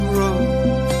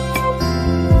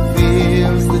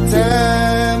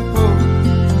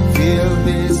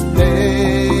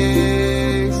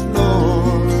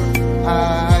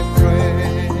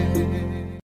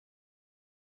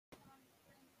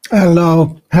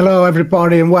Hello,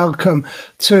 everybody, and welcome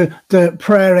to the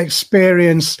prayer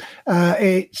experience.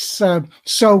 It's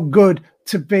so good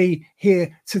to be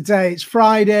here today. It's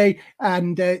Friday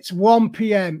and it's 1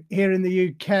 p.m. here in the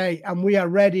UK, and we are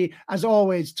ready, as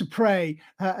always, to pray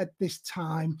at this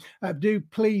time. Do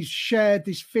please share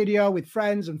this video with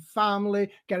friends and family.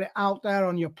 Get it out there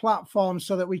on your platform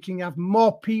so that we can have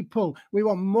more people. We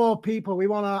want more people. We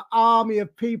want an army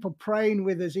of people praying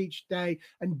with us each day.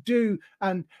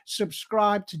 And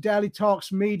subscribe to Daily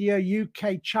Talks Media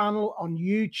UK channel on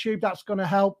YouTube. That's going to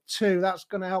help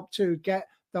too. Get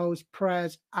those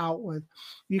prayers outward.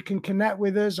 You can connect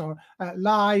with us or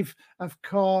live, of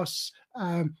course.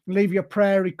 Leave your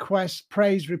prayer requests,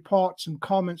 praise reports, and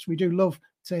comments. We do love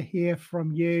to hear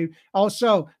from you.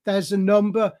 Also, there's a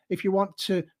number if you want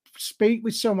to speak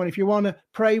with someone. If you want to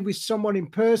pray with someone in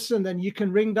person, then you can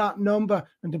ring that number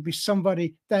and there'll be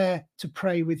somebody there to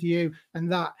pray with you. And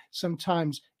that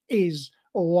sometimes is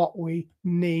what we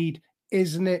need,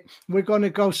 isn't it? We're going to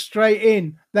go straight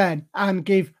in then and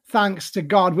give thanks to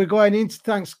God. We're going into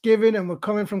Thanksgiving and we're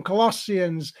coming from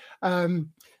Colossians,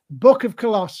 book of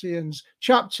Colossians,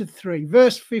 chapter 3,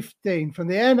 verse 15 from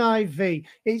the NIV.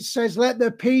 It says, let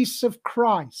the peace of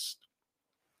Christ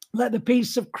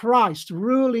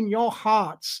rule in your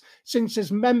hearts, since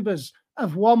as members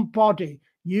of one body,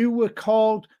 you were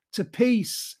called to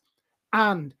peace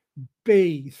and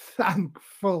be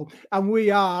thankful. And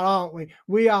we are, aren't we?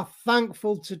 We are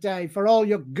thankful today for all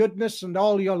your goodness and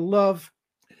all your love.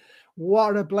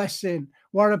 What a blessing.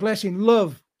 What a blessing.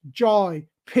 Love, joy,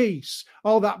 peace.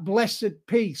 Oh, that blessed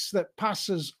peace that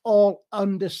passes all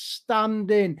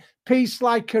understanding. Peace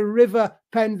like a river,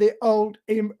 penned the old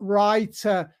hymn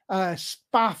writer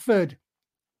Spafford.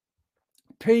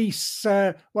 Peace.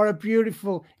 What a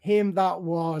beautiful hymn that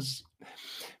was.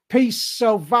 Peace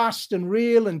so vast and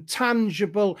real and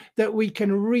tangible that we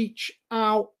can reach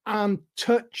out and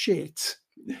touch it.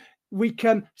 We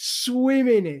can swim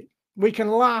in it. We can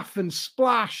laugh and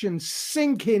splash and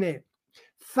sink in it.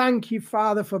 Thank you,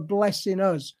 Father, for blessing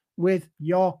us with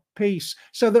your peace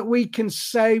so that we can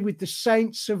say with the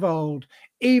saints of old,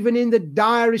 even in the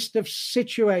direst of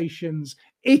situations,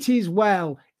 it is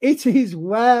well, it is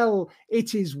well,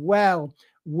 it is well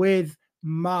with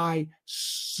my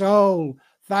soul.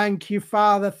 Thank you,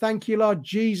 Father. Thank you, Lord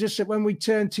Jesus, that when we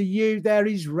turn to you, there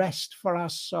is rest for our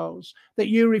souls, that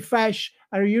you refresh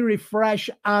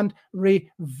and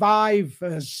revive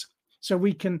us. So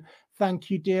we can thank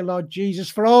you, dear Lord Jesus,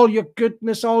 for all your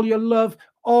goodness, all your love,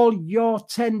 all your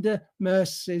tender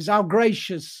mercies. How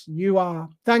gracious you are.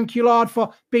 Thank you, Lord,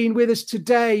 for being with us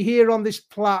today here on this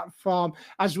platform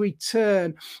as we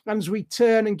turn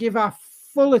and give our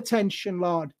full attention,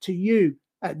 Lord, to you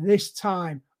at this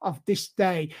time of this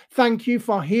day. Thank you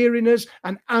for hearing us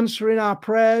and answering our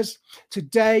prayers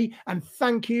today. And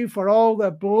thank you for all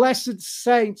the blessed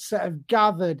saints that have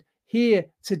gathered here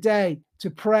today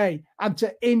to pray and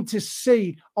to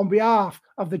intercede on behalf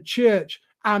of the church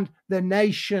and the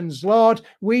nations. Lord,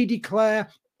 we declare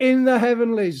in the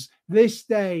heavenlies this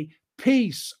day,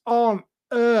 peace on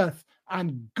earth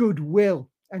and goodwill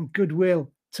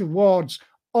towards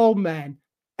all men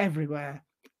everywhere.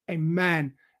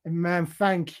 Amen. Amen.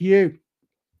 Thank you.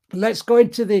 Let's go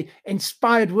into the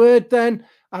inspired word then.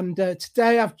 And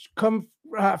today I've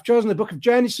chosen the book of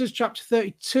Genesis, chapter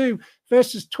 32,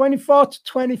 verses 24 to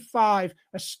 25,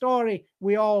 a story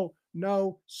we all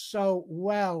know so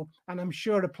well, and I'm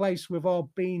sure a place we've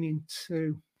all been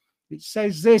into. It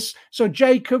says this: so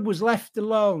Jacob was left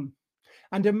alone,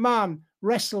 and a man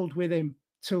wrestled with him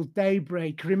till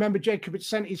daybreak. Remember, Jacob had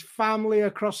sent his family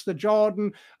across the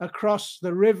Jordan, across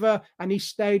the river, and he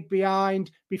stayed behind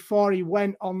before he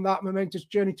went on that momentous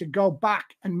journey to go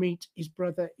back and meet his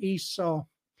brother Esau.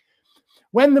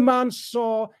 When the man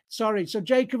so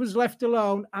Jacob was left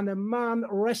alone, and a man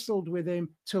wrestled with him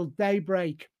till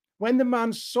daybreak. When the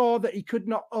man saw that he could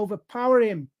not overpower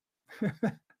him,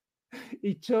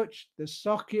 he touched the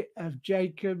socket of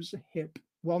Jacob's hip,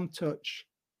 one touch,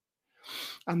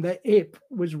 and the hip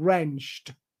was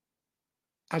wrenched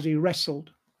as he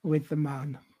wrestled with the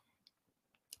man.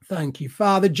 Thank you,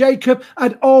 Father. Jacob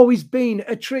had always been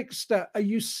a trickster, a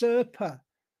usurper.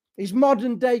 His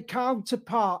modern day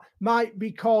counterpart might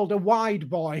be called a wide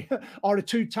boy or a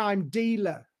two-time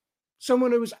dealer,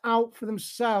 someone who was out for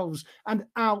themselves and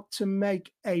out to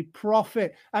make a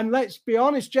profit. And let's be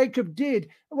honest, Jacob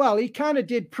he kind of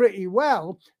did pretty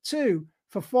well too.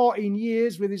 For 14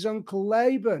 years with his uncle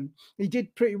Laban. He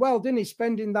did pretty well, didn't he,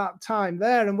 spending that time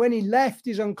there? And when he left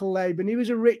his uncle Laban, he was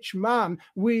a rich man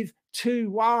with 2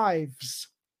 wives.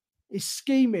 He's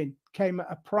scheming, came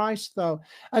at a price, though,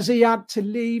 as he had to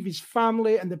leave his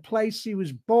family and the place he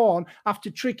was born after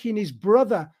tricking his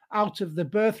brother out of the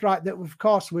birthright that, of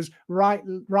course, was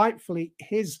rightfully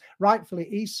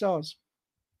Esau's.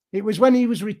 It was when he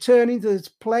was returning to the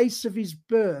place of his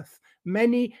birth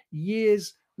many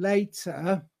years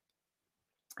later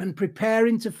and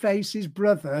preparing to face his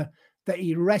brother that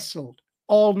he wrestled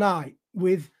all night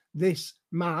with this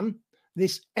man,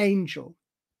 this angel.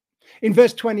 In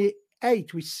verse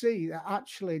 28, we see that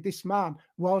actually this man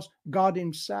was God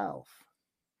himself.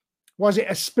 Was it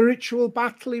a spiritual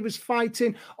battle he was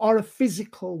fighting or a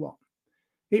physical one?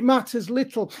 It matters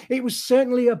little. It was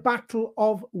certainly a battle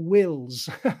of wills.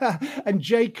 And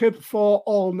Jacob fought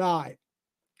all night.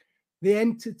 The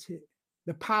entity,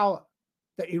 the power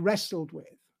that he wrestled with,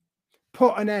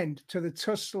 put an end to the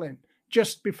tussling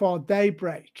just before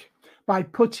daybreak by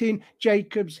putting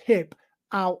Jacob's hip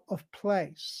out of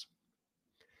place.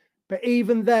 But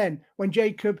even then, when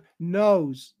Jacob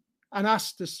knows and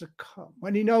has to succumb,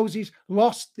 when he knows he's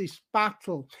lost this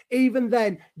battle, even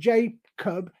then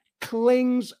Jacob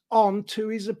clings on to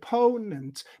his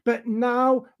opponent, but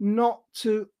now not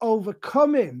to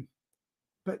overcome him,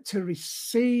 but to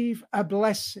receive a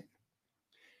blessing.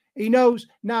 He knows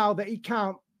now that he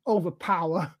can't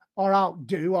overpower or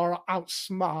outdo or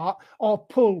outsmart or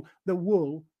pull the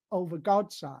wool over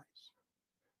God's eyes.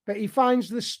 But he finds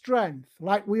the strength,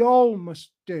 like we all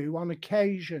must do on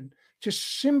occasion, to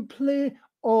simply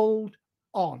hold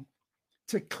on,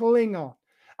 to cling on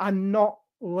and not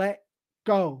let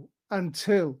go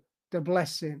until the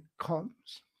blessing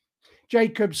comes.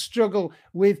 Jacob's struggle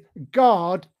with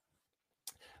God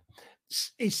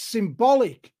is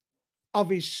symbolic of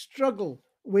his struggle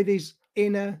with his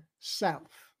inner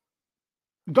self.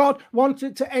 God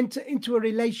wanted to enter into a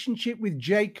relationship with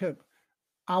Jacob.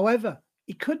 However,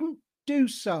 he couldn't do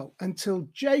so until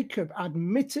Jacob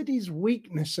admitted his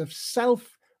weakness of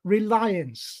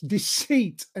self-reliance,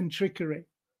 deceit, and trickery.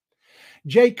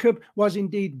 Jacob was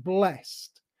indeed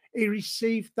blessed. He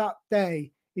received that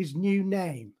day his new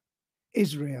name,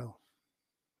 Israel.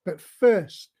 But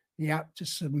first, he had to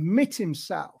submit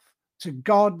himself to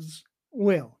God's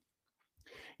will.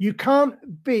 You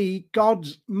can't be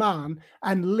God's man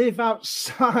and live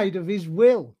outside of his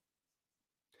will.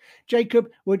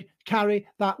 Jacob would carry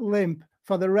that limp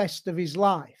for the rest of his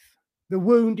life. The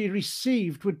wound he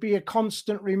received would be a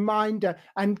constant reminder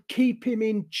and keep him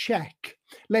in check,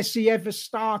 lest he ever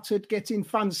started getting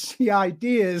fancy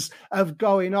ideas of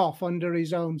going off under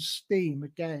his own steam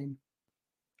again.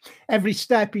 Every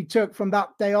step he took from that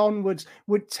day onwards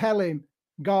would tell him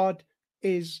God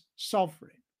is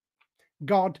sovereign.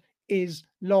 God is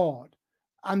Lord,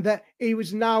 and that he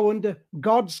was now under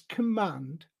God's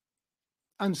command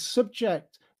and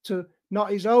subject to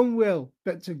not his own will,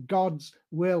 but to God's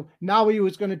will. Now he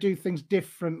was going to do things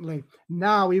differently.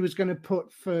 Now he was going to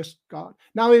put first God.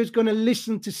 Now he was going to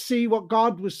listen to see what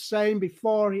God was saying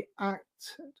before he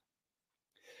acted.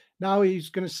 Now he's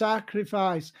going to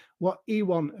sacrifice what he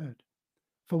wanted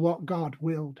for what God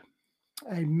willed.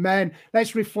 Amen.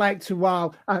 Let's reflect a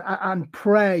while and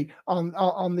pray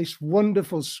on this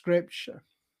wonderful scripture.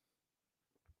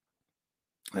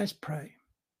 Let's pray.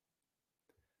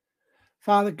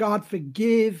 Father God,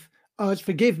 forgive us,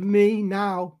 forgive me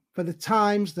now for the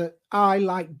times that I,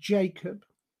 like Jacob,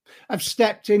 have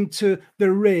stepped into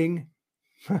the ring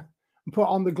and put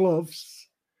on the gloves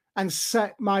and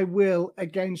set my will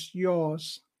against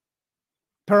yours.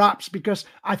 Perhaps because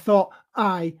I thought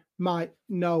I might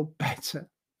know better.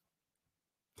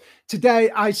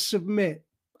 Today I submit.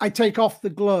 I take off the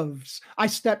gloves. I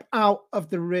step out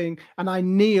of the ring and I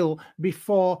kneel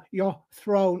before your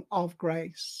throne of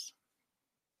grace.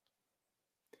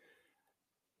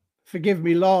 Forgive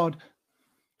me, Lord,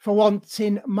 for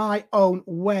wanting my own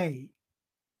way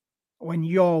when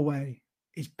your way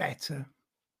is better.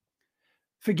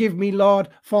 Forgive me, Lord,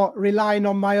 for relying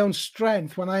on my own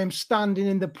strength when I am standing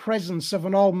in the presence of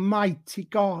an almighty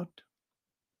God.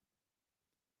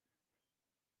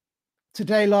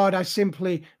 Today, Lord, I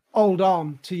simply hold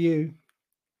on to you,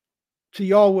 to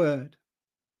your word,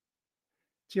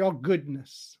 to your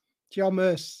goodness, to your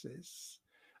mercies.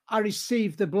 I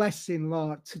receive the blessing,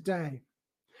 Lord, today.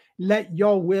 Let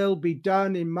your will be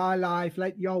done in my life.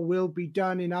 Let your will be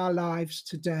done in our lives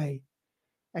today.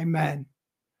 Amen.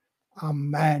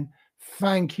 Amen.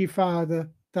 Thank you, Father.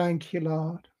 Thank you,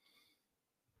 Lord.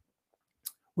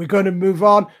 We're going to move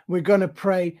on. We're going to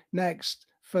pray next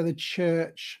for the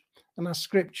church. And our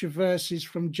scripture verses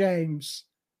from James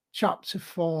chapter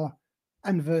 4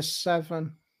 and verse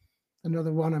 7.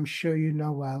 Another one I'm sure you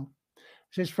know well.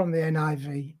 This is from the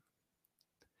NIV.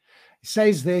 It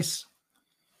says this: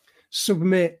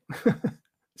 Submit,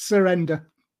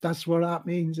 surrender. That's what that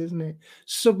means, isn't it?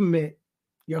 Submit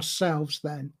yourselves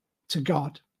then to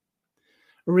God.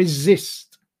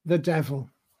 Resist the devil,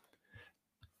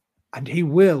 and he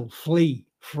will flee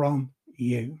from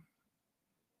you.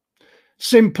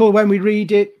 Simple when we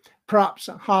read it, perhaps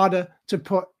harder to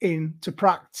put into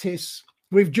practice.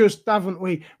 We've just, haven't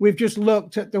we? We've just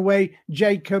looked at the way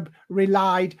Jacob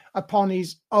relied upon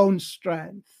his own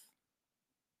strength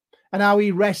and how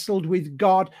he wrestled with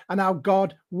God and how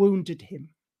God wounded him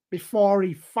before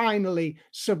he finally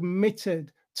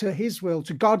submitted to his will,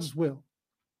 to God's will.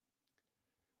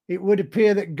 It would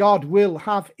appear that God will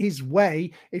have his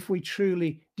way if we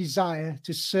truly desire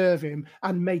to serve him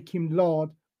and make him Lord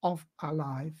of our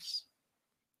lives.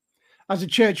 As a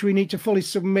church, we need to fully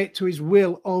submit to his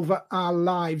will over our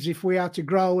lives if we are to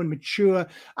grow and mature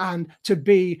and to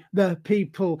be the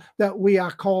people that we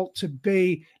are called to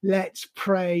be. Let's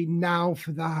pray now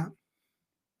for that.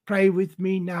 Pray with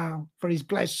me now for his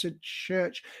blessed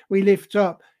church. We lift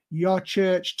up your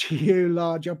church to you,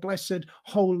 Lord, your blessed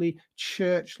holy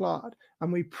church, Lord.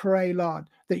 And we pray, Lord,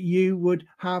 that you would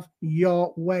have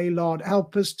your way, Lord.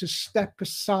 Help us to step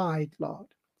aside, Lord.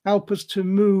 Help us to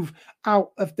move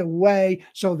out of the way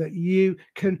so that you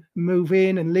can move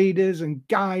in and lead us and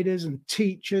guide us and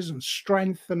teach us and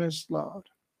strengthen us, Lord.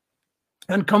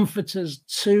 And comfort us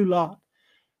too, Lord,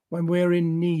 when we're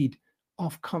in need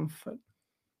of comfort.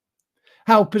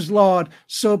 Help us, Lord,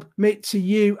 submit to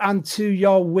you and to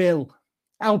your will.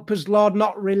 Help us, Lord,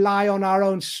 not rely on our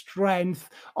own strength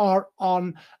or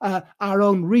on our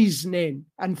own reasoning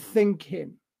and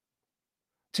thinking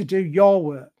to do your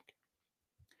work.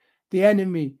 The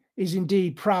enemy is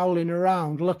indeed prowling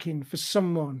around looking for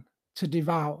someone to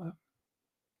devour.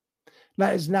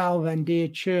 Let us now then, dear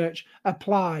church,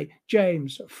 apply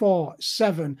James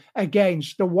 4:7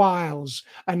 against the wiles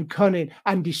and cunning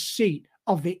and deceit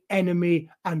of the enemy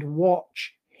and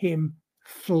watch him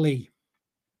flee.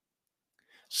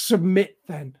 Submit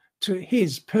then to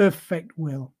his perfect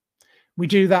will. We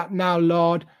do that now,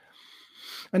 Lord,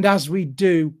 and as we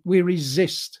do, we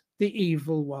resist the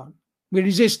evil one. We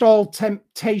resist all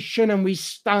temptation and we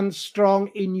stand strong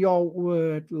in your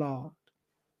word, Lord.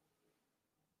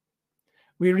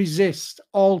 We resist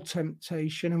all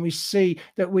temptation and we see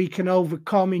that we can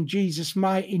overcome in Jesus'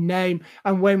 mighty name.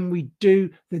 And when we do,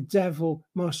 the devil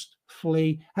must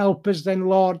flee. Help us then,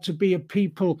 Lord, to be a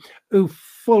people who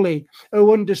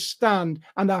understand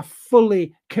and are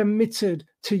fully committed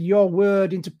to your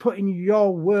word, into putting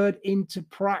your word into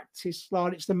practice,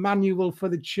 Lord. It's the manual for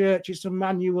the church. It's a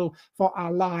manual for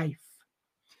our life.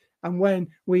 And when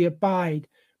we abide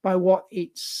by what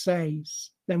it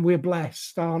says, then we're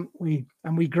blessed, aren't we?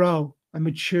 And we grow and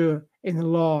mature in the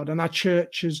Lord, and our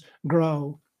churches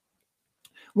grow.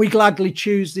 We gladly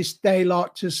choose this day,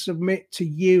 Lord, to submit to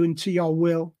you and to your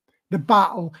will. The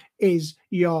battle is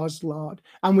yours, Lord.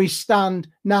 And we stand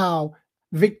now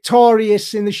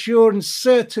victorious in the sure and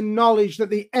certain knowledge that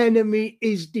the enemy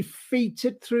is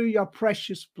defeated through your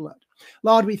precious blood.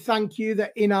 Lord, we thank you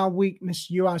that in our weakness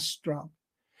you are strong,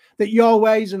 that your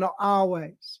ways are not our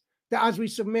ways, that as we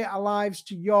submit our lives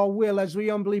to your will, as we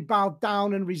humbly bow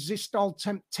down and resist all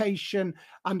temptation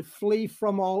and flee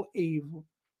from all evil,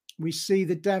 we see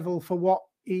the devil for what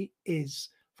he is,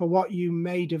 for what you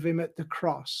made of him at the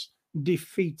cross,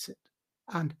 defeated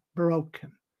and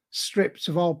broken, stripped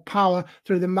of all power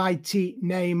through the mighty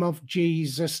name of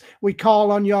Jesus. We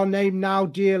call on your name now,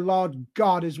 dear Lord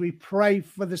God, as we pray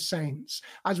for the saints,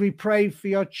 as we pray for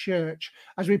your church,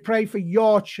 as we pray for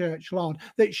your church, Lord,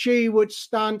 that she would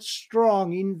stand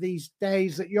strong in these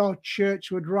days, that your church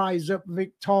would rise up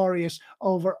victorious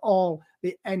over all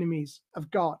the enemies of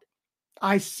God.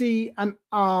 I see an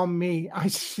army. I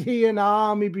see an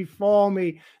army before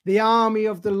me, the army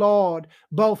of the Lord,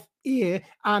 both here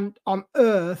and on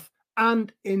earth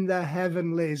and in the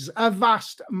heavenlies, a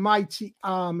vast, mighty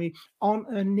army on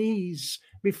her knees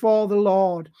before the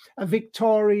Lord, a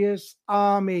victorious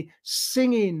army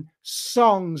singing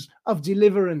songs of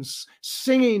deliverance,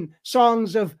 singing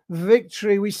songs of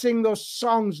victory. We sing those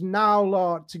songs now,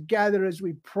 Lord, together as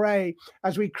we pray,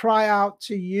 as we cry out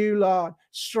to you, Lord.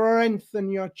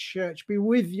 Strengthen your church. Be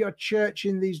with your church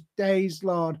in these days,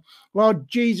 Lord. Lord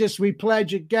Jesus, we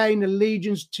pledge again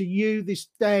allegiance to you this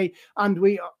day, and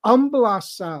we humble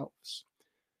ourselves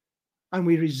and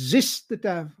we resist the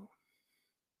devil.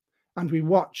 And we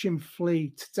watch him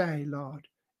flee today, Lord,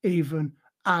 even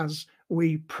as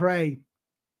we pray.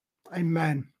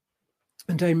 Amen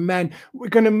and amen. We're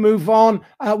going to move on.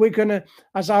 We're going to,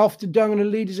 as I often do, I'm going to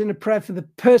lead us in a prayer for the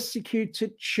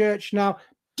persecuted church now.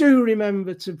 Do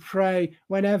remember to pray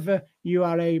whenever you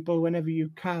are able, whenever you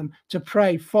can, to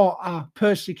pray for our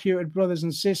persecuted brothers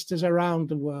and sisters around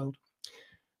the world.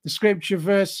 The scripture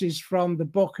verses from the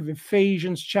book of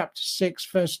Ephesians, chapter 6,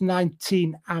 verse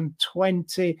 19 and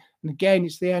 20. And again,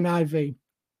 it's the NIV.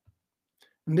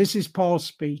 And this is Paul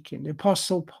speaking, the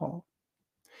Apostle Paul.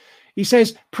 He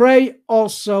says, pray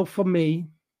also for me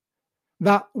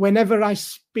that whenever I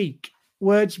speak,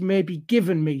 words may be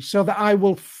given me, so that I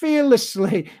will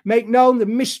fearlessly make known the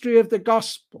mystery of the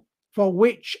gospel, for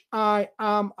which I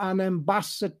am an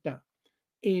ambassador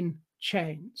in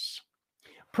chains.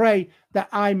 Pray that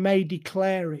I may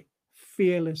declare it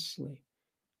fearlessly,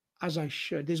 as I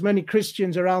should. There's many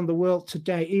Christians around the world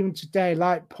today, even today,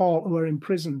 like Paul, who are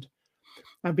imprisoned,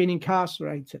 have been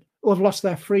incarcerated, who have lost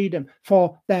their freedom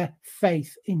for their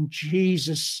faith in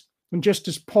Jesus. And just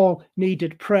as Paul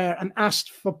needed prayer and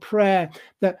asked for prayer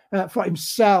that for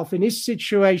himself in his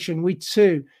situation, we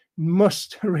too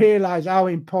must realize how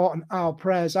important our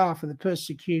prayers are for the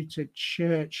persecuted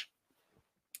church.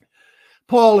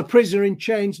 Paul, a prisoner in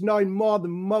chains, knowing more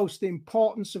than most the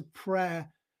importance of prayer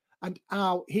and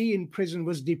how he in prison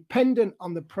was dependent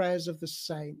on the prayers of the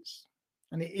saints.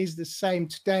 And it is the same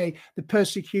today. The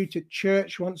persecuted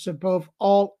church wants above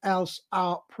all else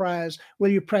our prayers. Will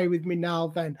you pray with me now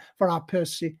then for our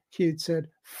persecuted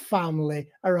family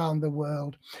around the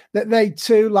world? That they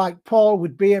too, like Paul,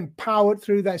 would be empowered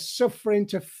through their suffering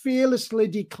to fearlessly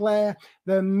declare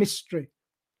the mystery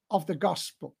of the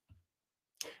gospel.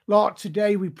 Lord,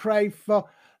 today we pray for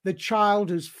the child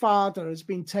whose father has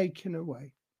been taken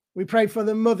away. We pray for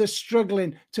the mother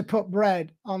struggling to put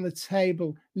bread on the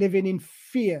table, living in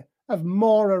fear of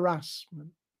more harassment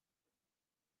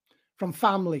from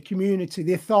family, community,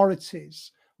 the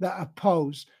authorities that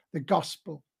oppose the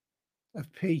gospel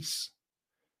of peace.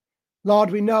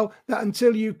 Lord, we know that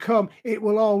until you come, it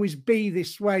will always be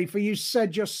this way. For you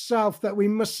said yourself that we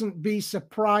mustn't be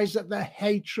surprised at the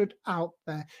hatred out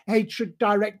there, hatred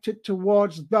directed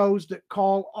towards those that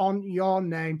call on your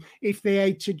name. If they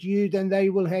hated you, then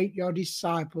they will hate your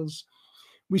disciples.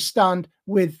 We stand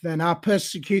with them, our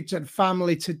persecuted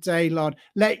family today, Lord.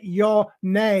 Let your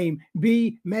name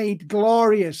be made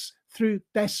glorious through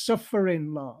their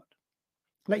suffering, Lord.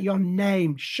 Let your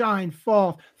name shine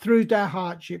forth through their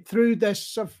hardship, through their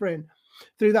suffering,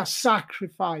 through that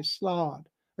sacrifice, Lord,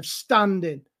 of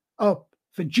standing up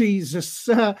for Jesus,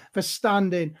 for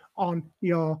standing on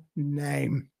your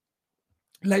name.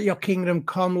 Let your kingdom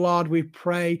come, Lord, we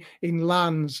pray, in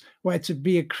lands where to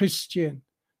be a Christian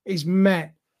is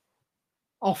met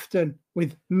often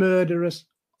with murderous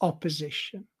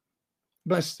opposition.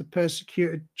 Bless the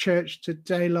persecuted church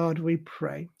today, Lord, we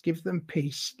pray. Give them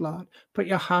peace, Lord. Put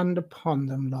your hand upon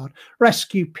them, Lord.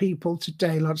 Rescue people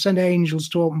today, Lord. Send angels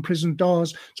to open prison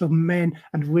doors so men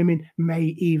and women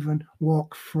may even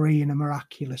walk free in a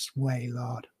miraculous way,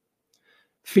 Lord.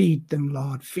 Feed them,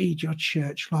 Lord. Feed your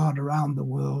church, Lord, around the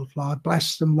world, Lord.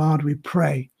 Bless them, Lord, we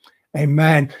pray.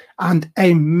 Amen and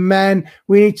amen.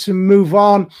 We need to move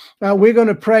on. We're going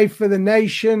to pray for the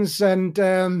nations, and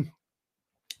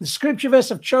the scripture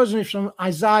verse I've chosen is from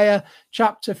Isaiah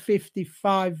chapter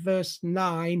 55, verse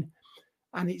 9.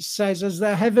 And it says, as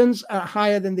the heavens are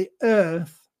higher than the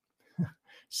earth,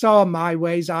 so are my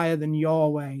ways higher than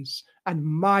your ways, and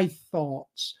my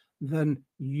thoughts than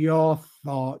your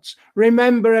thoughts.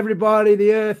 Remember, everybody,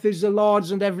 the earth is the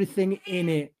Lord's and everything in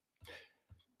it.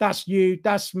 That's you,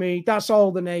 that's me, that's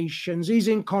all the nations. He's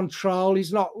in control.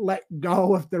 He's not let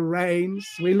go of the reins.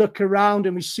 We look around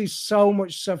and we see so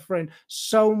much suffering,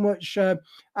 so much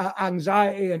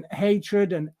anxiety and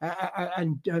hatred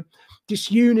and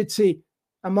disunity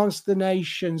amongst the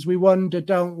nations. We wonder,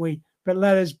 don't we? But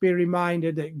let us be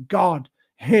reminded that God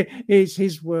is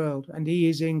his world and he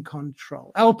is in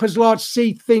control. Help us, Lord,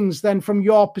 see things then from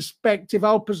your perspective.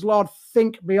 Help us, Lord,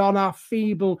 think beyond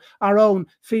our own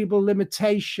feeble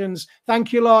limitations.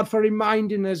 Thank you, Lord, for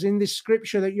reminding us in this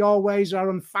scripture that your ways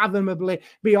are unfathomably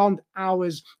beyond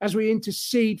ours. As we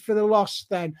intercede for the lost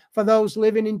then, for those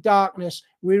living in darkness,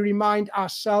 we remind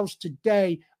ourselves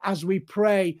today as we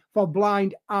pray for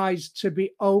blind eyes to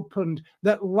be opened,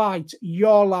 that light,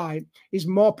 your light, is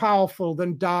more powerful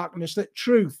than darkness, that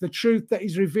truth, the truth that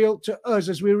is revealed to us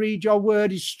as we read your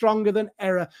word, is stronger than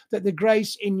error, that the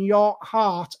grace in your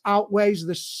heart outweighs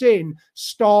the sin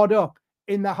stored up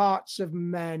in the hearts of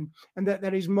men, and that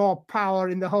there is more power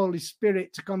in the Holy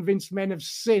Spirit to convince men of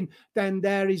sin than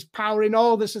there is power in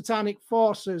all the satanic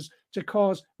forces to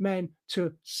cause men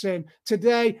to sin.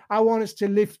 Today, I want us to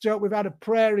lift up. We've had a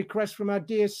prayer request from our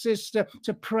dear sister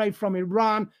to pray from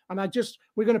Iran. And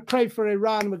we're going to pray for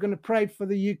Iran. We're going to pray for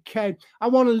the UK. I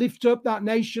want to lift up that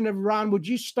nation of Iran. Would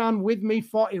you stand with me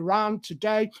for Iran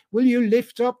today? Will you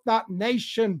lift up that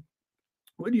nation?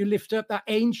 Will you lift up that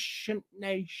ancient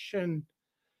nation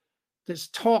that's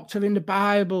talked of in the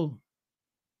Bible?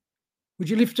 Would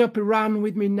you lift up Iran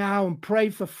with me now and pray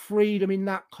for freedom in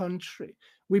that country?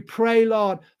 We pray,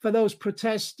 Lord, for those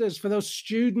protesters, for those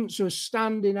students who are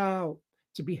standing out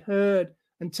to be heard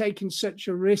and taking such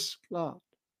a risk, Lord,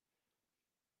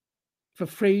 for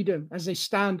freedom, as they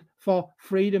stand for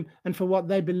freedom and for what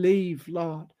they believe,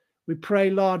 Lord. We pray,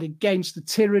 Lord, against the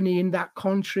tyranny in that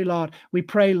country, Lord. We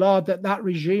pray, Lord, that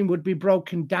regime would be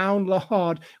broken down,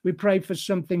 Lord. We pray for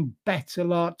something better,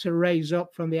 Lord, to raise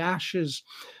up from the ashes,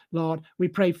 Lord. We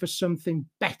pray for something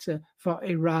better for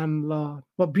Iran, Lord.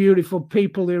 What beautiful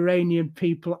people the Iranian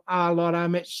people are, Lord. I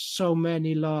met so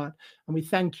many, Lord. And we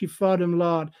thank you for them,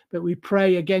 Lord. But we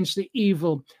pray against the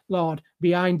evil, Lord,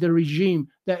 behind the regime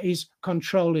that is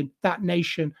controlling that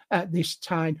nation at this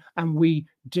time. And we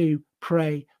do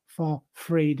pray for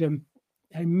freedom.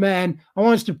 Amen. I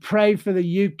want us to pray for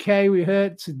the UK. We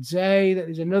heard today that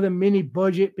there's another mini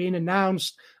budget being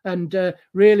announced, and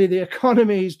really the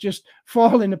economy is just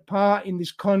falling apart in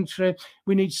this country.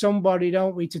 We need somebody,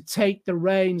 don't we, to take the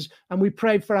reins. And we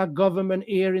pray for our government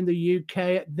here in the UK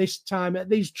at this time, at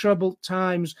these troubled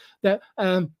times, that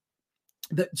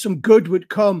some good would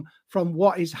come from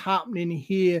what is happening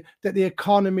here, that the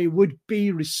economy would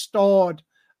be restored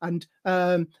and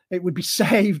it would be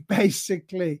saved,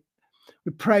 basically.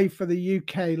 We pray for the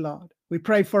UK, Lord. We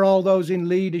pray for all those in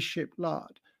leadership,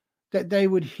 Lord, that they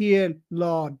would hear,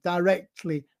 Lord,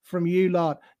 directly from you,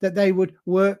 Lord, that they would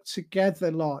work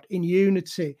together, Lord, in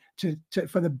unity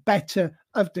for the better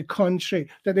of the country,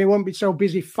 that they won't be so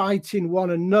busy fighting one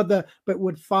another, but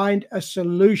would find a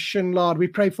solution, Lord. We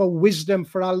pray for wisdom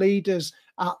for our leaders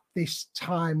at this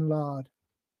time, Lord.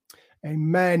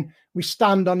 Amen. We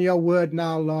stand on your word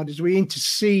now, Lord, as we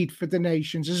intercede for the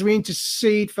nations, as we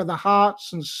intercede for the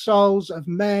hearts and souls of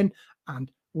men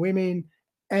and women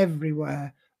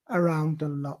everywhere around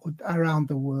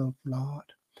the world, Lord.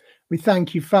 We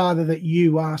thank you, Father, that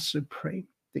you are supreme,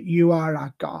 that you are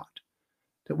our God,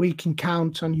 that we can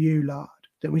count on you, Lord,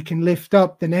 that we can lift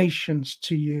up the nations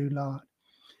to you, Lord.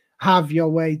 Have your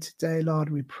way today, Lord,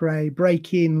 we pray.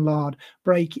 Break in, Lord.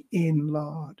 Break in,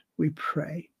 Lord, we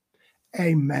pray.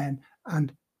 Amen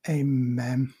and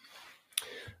amen.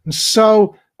 And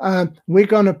so we're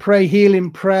going to pray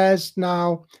healing prayers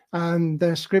now. And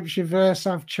the scripture verse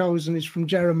I've chosen is from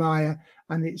Jeremiah,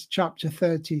 and it's chapter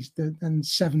 30 and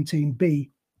 17b.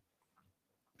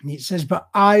 And it says, "But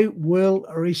I will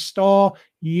restore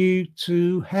you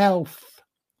to health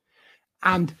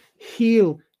and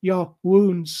heal your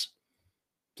wounds,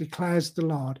 declares the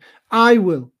Lord." I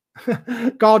will,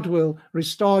 God will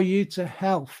restore you to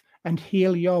health and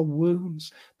heal your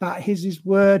wounds. That is his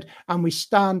word, and we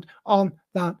stand on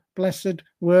that blessed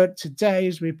word today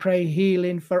as we pray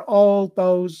healing for all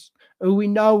those who we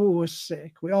know who are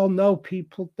sick. We all know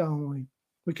people, don't we?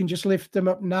 We can just lift them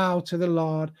up now to the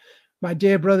Lord. My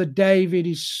dear brother David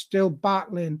is still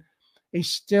battling. He's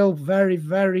still very,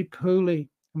 very poorly,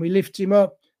 and we lift him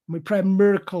up and we pray a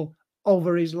miracle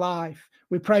over his life.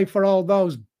 We pray for all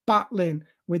those battling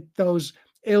with those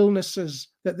illnesses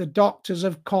that the doctors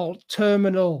have called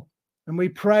terminal, and we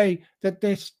pray that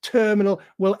this terminal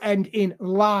will end in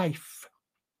life,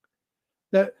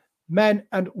 that men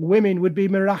and women would be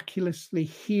miraculously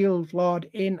healed, Lord,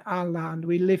 in our land.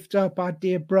 We lift up our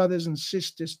dear brothers and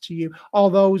sisters to you. All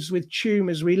those with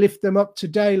tumors, we lift them up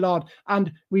today, Lord,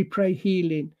 and we pray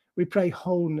healing. We pray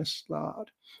wholeness, Lord.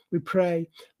 We pray,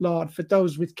 Lord, for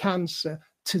those with cancer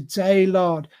today,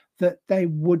 Lord, that they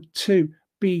would too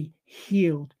be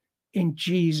healed in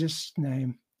Jesus'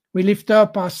 name. We lift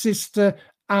up our sister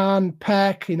Anne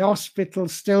Peck in hospital,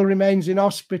 still remains in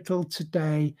hospital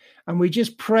today. And we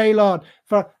just pray, Lord,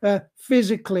 for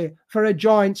physically, for her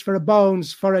joints, for her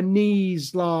bones, for her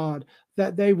knees, Lord,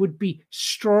 that they would be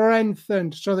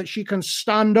strengthened so that she can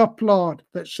stand up, Lord,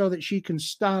 so that she can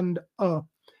stand up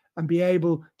and be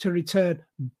able to return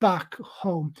back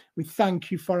home. We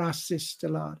thank you for our sister,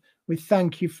 Lord. We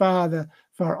thank you, Father,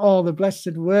 for all the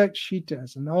blessed work she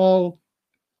does and all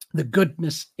the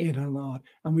goodness in her, Lord.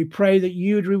 And we pray that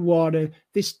you'd reward her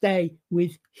this day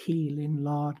with healing,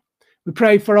 Lord. We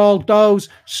pray for all those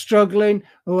struggling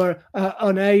who are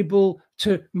unable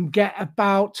to get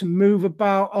about, to move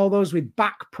about, all those with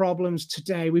back problems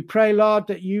today. We pray, Lord,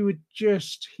 that you would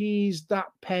just ease that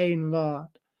pain, Lord,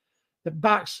 that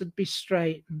backs would be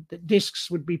straightened, that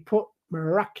discs would be put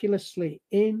miraculously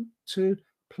into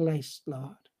place,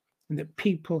 Lord, and that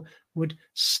people would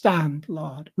stand,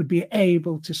 Lord, would be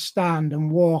able to stand and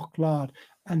walk, Lord,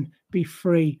 and be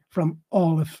free from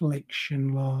all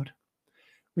affliction, Lord.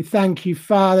 We thank you,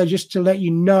 Father, just to let you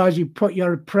know, as you put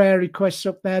your prayer requests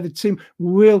up there, the team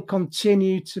will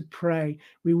continue to pray.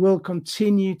 We will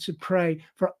continue to pray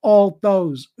for all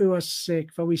those who are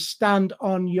sick, for we stand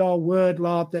on your word,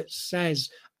 Lord, that says,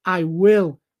 I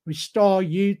will restore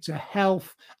you to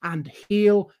health and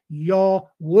heal your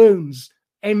wounds.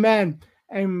 Amen.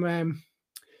 Amen.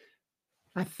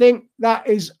 I think that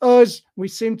is us. We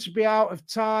seem to be out of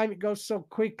time. It goes so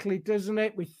quickly, doesn't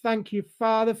it? We thank you,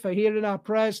 Father, for hearing our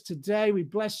prayers today. We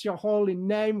bless your holy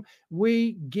name.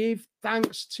 We give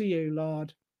thanks to you,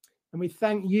 Lord. And we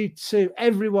thank you too,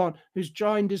 everyone who's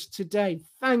joined us today.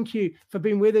 Thank you for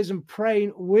being with us and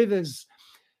praying with us.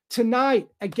 Tonight,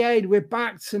 again, we're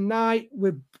back tonight.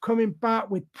 We're coming back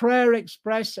with Prayer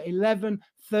Express at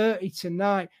 11:30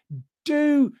 tonight.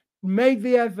 Do make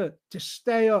the effort to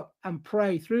stay up and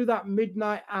pray through that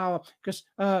midnight hour, because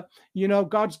you know,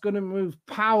 God's going to move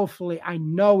powerfully. I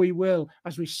know he will,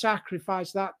 as we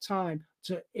sacrifice that time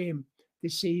to him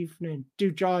this evening.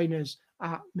 Do join us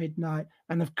at midnight.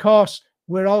 And of course,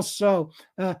 we're also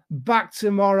back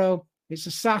tomorrow. It's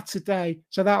a Saturday,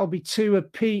 so that will be 2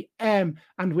 p.m.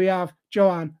 and we have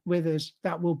Joanne with us.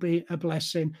 That will be a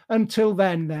blessing. Until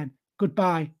then,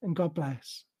 goodbye and God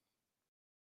bless.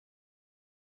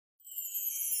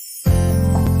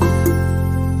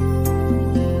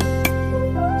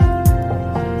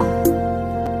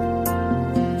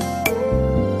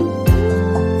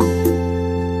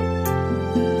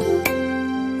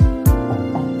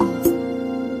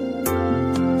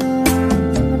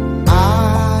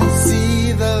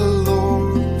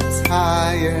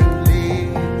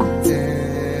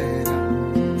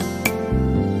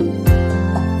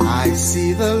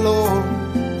 See the Lord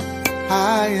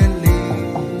high and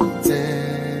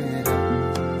lifted up,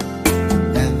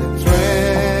 and the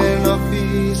train of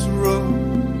his robe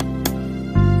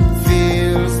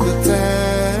fills the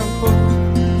temple.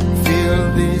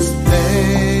 Fill this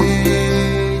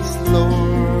place,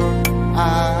 Lord,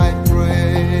 I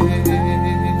pray.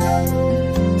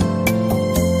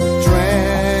 The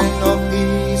train of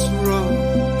his robe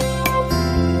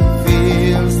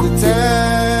fills the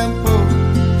temple.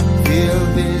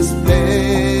 This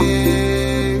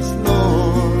place,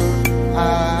 Lord, I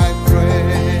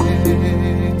pray.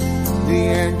 The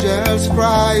angels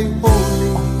cry,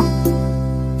 holy,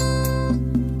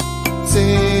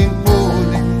 sing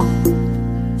holy.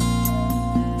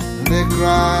 They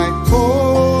cry,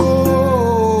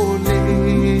 holy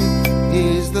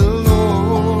is the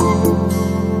Lord.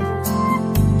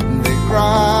 They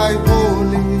cry,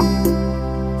 holy.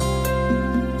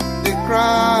 They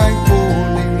cry, holy.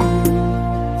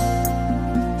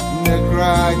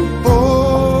 Cry,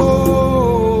 holy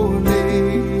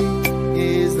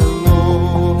is the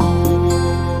Lord.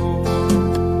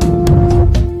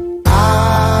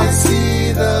 I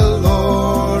see the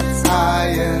Lord high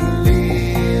and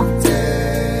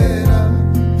lifted up.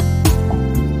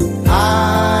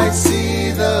 I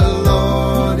see the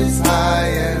Lord is high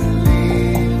and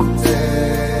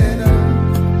lifted up,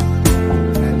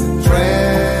 and the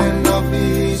train of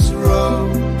his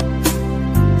robe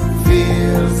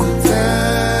fills the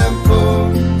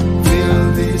temple.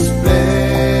 Fill this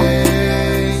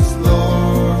place,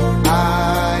 Lord, I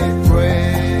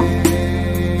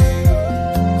pray.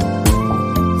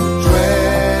 The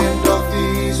trend of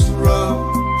his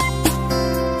robe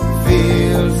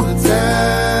fills the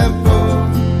temple.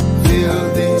 Fill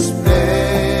this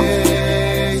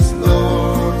place,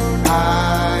 Lord,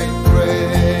 I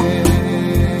pray.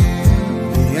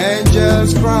 The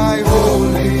angels cry,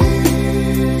 holy.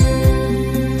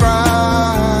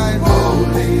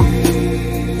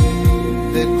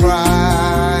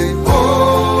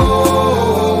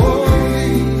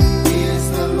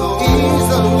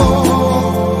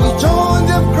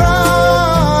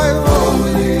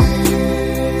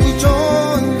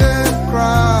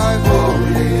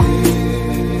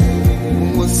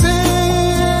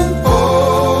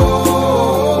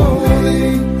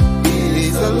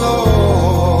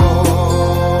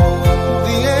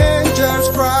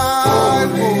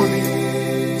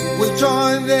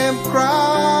 Join them cry.